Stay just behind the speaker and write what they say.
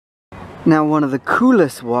Now, one of the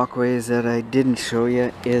coolest walkways that I didn't show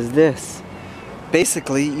you is this.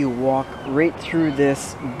 Basically, you walk right through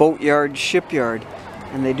this boatyard shipyard,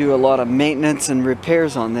 and they do a lot of maintenance and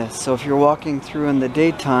repairs on this. So if you're walking through in the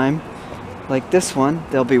daytime, like this one,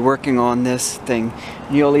 they'll be working on this thing.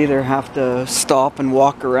 You'll either have to stop and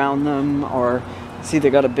walk around them, or see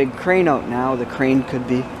they got a big crane out now. The crane could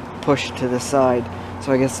be pushed to the side.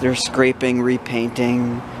 So I guess they're scraping,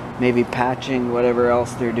 repainting, maybe patching, whatever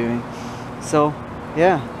else they're doing. So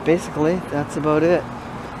yeah, basically that's about it.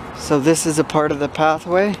 So this is a part of the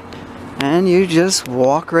pathway, and you just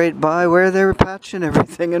walk right by where they're patching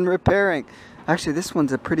everything and repairing. Actually, this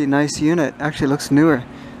one's a pretty nice unit. Actually looks newer,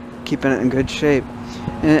 keeping it in good shape.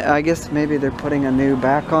 And I guess maybe they're putting a new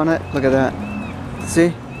back on it. Look at that.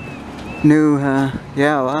 See? New,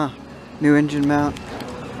 yeah, wow. New engine mount.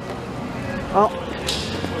 Oh,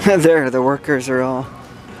 there, the workers are all...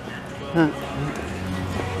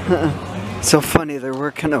 So funny, they're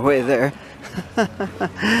working away there.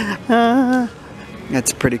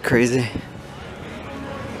 That's pretty crazy.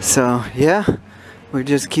 So yeah, we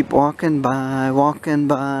just keep walking by.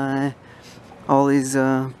 All these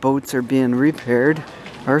boats are being repaired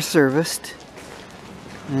or serviced,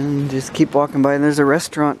 and just keep walking by. And there's a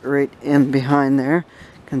restaurant right in behind there.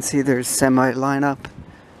 You can see there's semi lineup.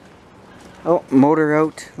 Oh, motor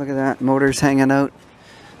out. Look at that, motors hanging out.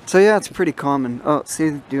 So yeah, it's pretty common. Oh,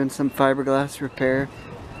 see, doing some fiberglass repair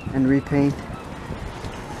and repaint.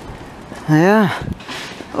 Yeah.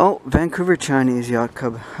 Oh, Vancouver Chinese Yacht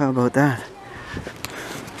Club. How about that?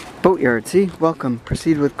 Boatyard, see? Welcome.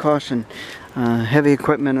 Proceed with caution. Heavy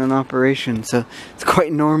equipment in operation. So it's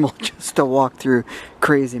quite normal just to walk through.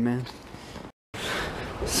 Crazy, man.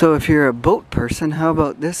 So if you're a boat person, how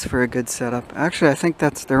about this for a good setup? Actually, I think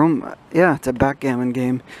that's their own... Yeah, it's a backgammon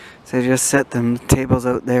game. So they just set them tables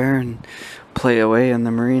out there and play away in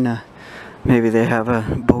the marina. Maybe they have a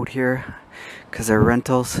boat here because they're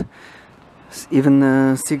rentals. Even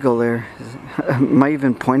the seagull there. Am I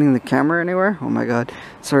even pointing the camera anywhere? Oh my god.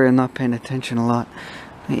 Sorry, I'm not paying attention a lot.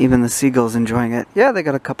 Even the seagull's enjoying it. Yeah, they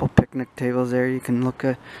got a couple picnic tables there. You can look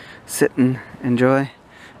at, sit and enjoy.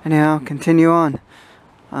 Anyhow, continue on.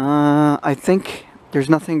 I think there's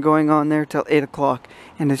nothing going on there till 8 o'clock.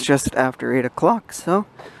 And it's just after 8 o'clock. So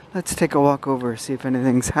let's take a walk over, see if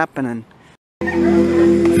anything's happening.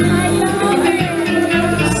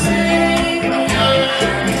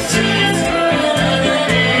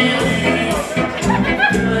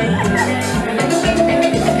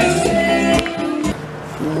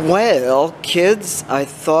 Well, kids, I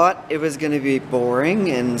thought it was going to be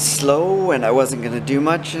boring and slow and I wasn't going to do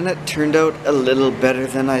much, and it turned out a little better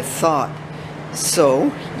than I thought.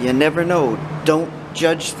 So, you never know. Don't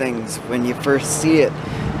judge things when you first see it,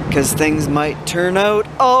 because things might turn out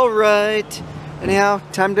alright. Anyhow,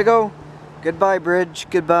 time to go. Goodbye, bridge.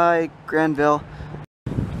 Goodbye, Granville.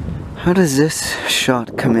 How does this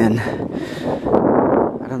shot come in?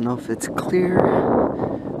 I don't know if it's clear.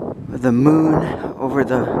 The moon over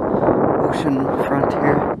the ocean front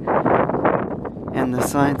here, and the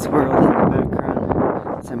science world in the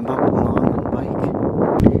background as I'm bumping along on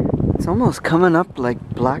bike. It's almost coming up like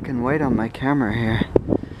black and white on my camera here.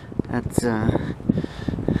 That's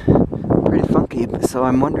pretty funky, so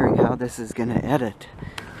I'm wondering how this is gonna edit.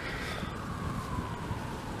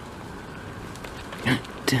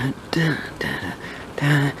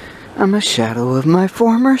 I'm a shadow of my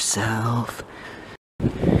former self.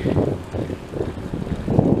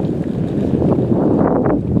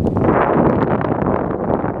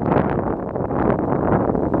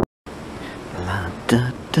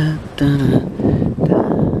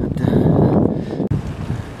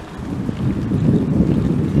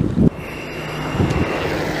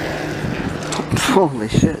 Holy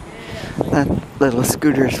shit, that little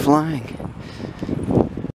scooter's flying.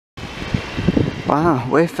 Wow,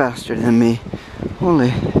 way faster than me.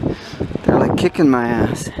 Holy, they're like kicking my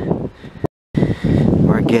ass.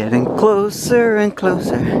 We're getting closer and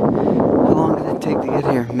closer. How long did it take to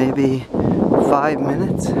get here? Maybe 5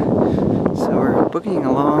 minutes? So we're boogieing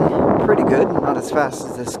along pretty good. Not as fast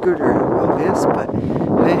as the scooter, obvious, but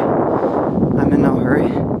hey, I'm in no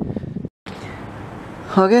hurry.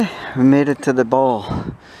 Okay, we made it to the ball.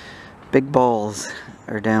 Big balls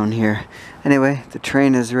are down here. Anyway, the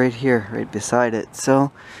train is right here, right beside it.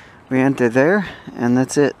 So we enter there, and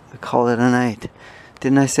that's it. We call it a night.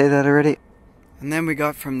 Didn't I say that already? And then we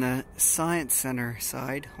got from the Science Center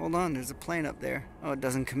side. Hold on, there's a plane up there. Oh, it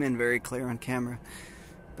doesn't come in very clear on camera.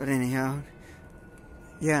 But anyhow,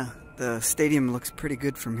 yeah, the stadium looks pretty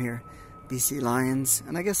good from here. BC Lions,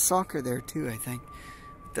 and I guess soccer there too, I think.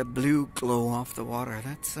 The blue glow off the water.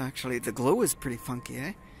 That's actually, the glow is pretty funky,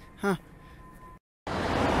 eh? Huh.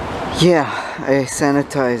 Yeah, I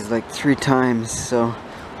sanitized like 3 times, so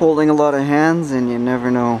holding a lot of hands and you never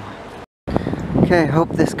know. Okay, hope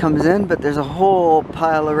this comes in, but there's a whole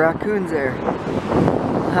pile of raccoons there.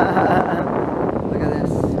 Look at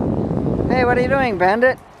this. Hey, what are you doing,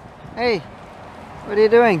 Bandit? Hey, what are you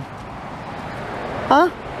doing? Huh?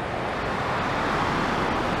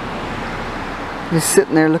 He's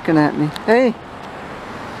sitting there looking at me. Hey!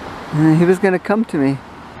 He was gonna come to me.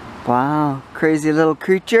 Wow, crazy little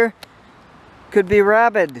creature. Could be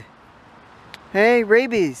rabid. Hey,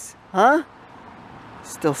 rabies, huh?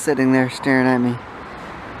 Still sitting there staring at me.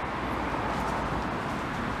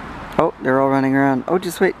 Oh, they're all running around. Oh,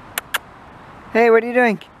 just wait. Hey, what are you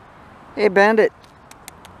doing? Hey, Bandit.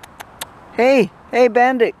 Hey, hey,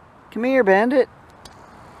 Bandit. Come here, Bandit.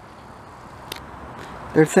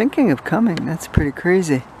 They're thinking of coming. That's pretty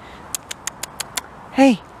crazy.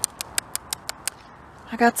 Hey,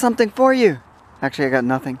 I got something for you. Actually, I got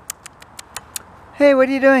nothing. Hey, what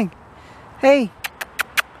are you doing? Hey.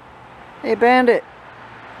 Hey, Bandit.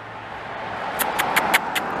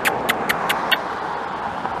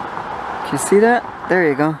 Can you see that? There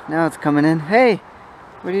you go. Now it's coming in. Hey,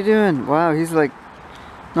 what are you doing? Wow, he's like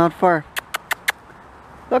not far.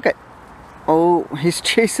 Look at. Oh, he's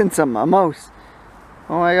chasing a mouse.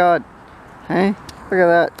 Oh my god. Hey, look at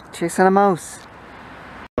that. Chasing a mouse.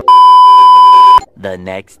 The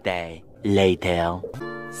next day, later,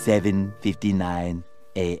 7:59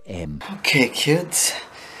 a.m. Okay, kids.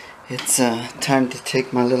 It's time to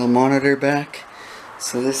take my little monitor back.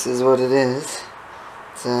 So this is what it is.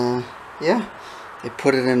 It's yeah, they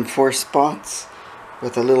put it in 4 spots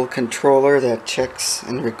with a little controller that checks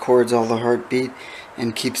and records all the heartbeat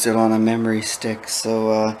and keeps it on a memory stick.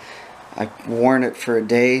 So I worn it for a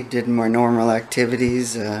day, did my normal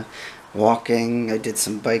activities, walking, I did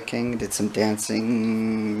some biking, did some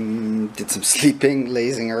dancing, did some sleeping,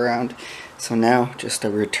 lazing around. So now just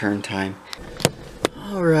a return time.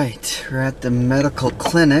 Alright, we're at the medical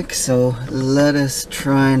clinic, so let us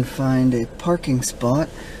try and find a parking spot.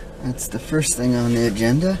 That's the first thing on the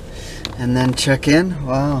agenda. And then check in.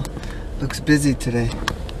 Wow, looks busy today.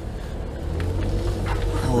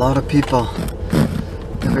 A lot of people.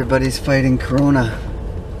 Everybody's fighting Corona.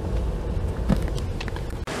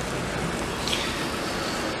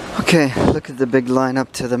 Okay, look at the big line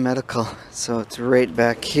up to the medical. So it's right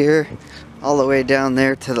back here, all the way down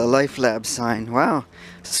there to the Life Lab sign. Wow,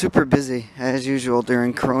 super busy as usual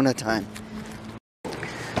during Corona time.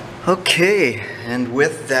 Okay, and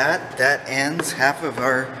with that, that ends half of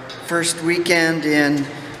our first weekend in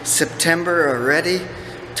September already.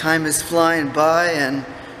 Time is flying by and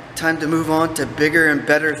time to move on to bigger and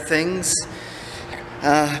better things.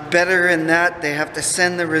 Better in that they have to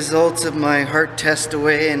send the results of my heart test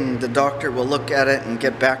away and the doctor will look at it and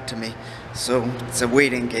get back to me. So it's a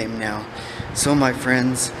waiting game now. So my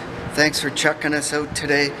friends, thanks for checking us out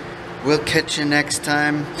today. We'll catch you next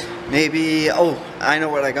time. Maybe, oh, I know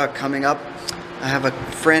what I got coming up. I have a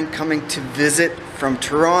friend coming to visit from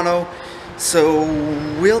Toronto. So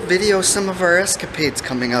we'll video some of our escapades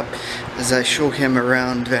coming up as I show him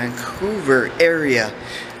around Vancouver area.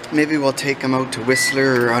 Maybe we'll take him out to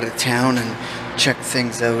Whistler or out of town and check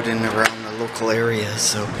things out in around the local area.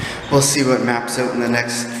 So we'll see what maps out in the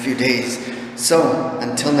next few days. So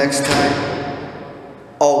until next time,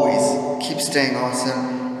 always keep staying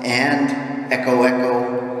awesome and echo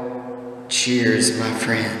echo, cheers my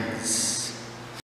friend.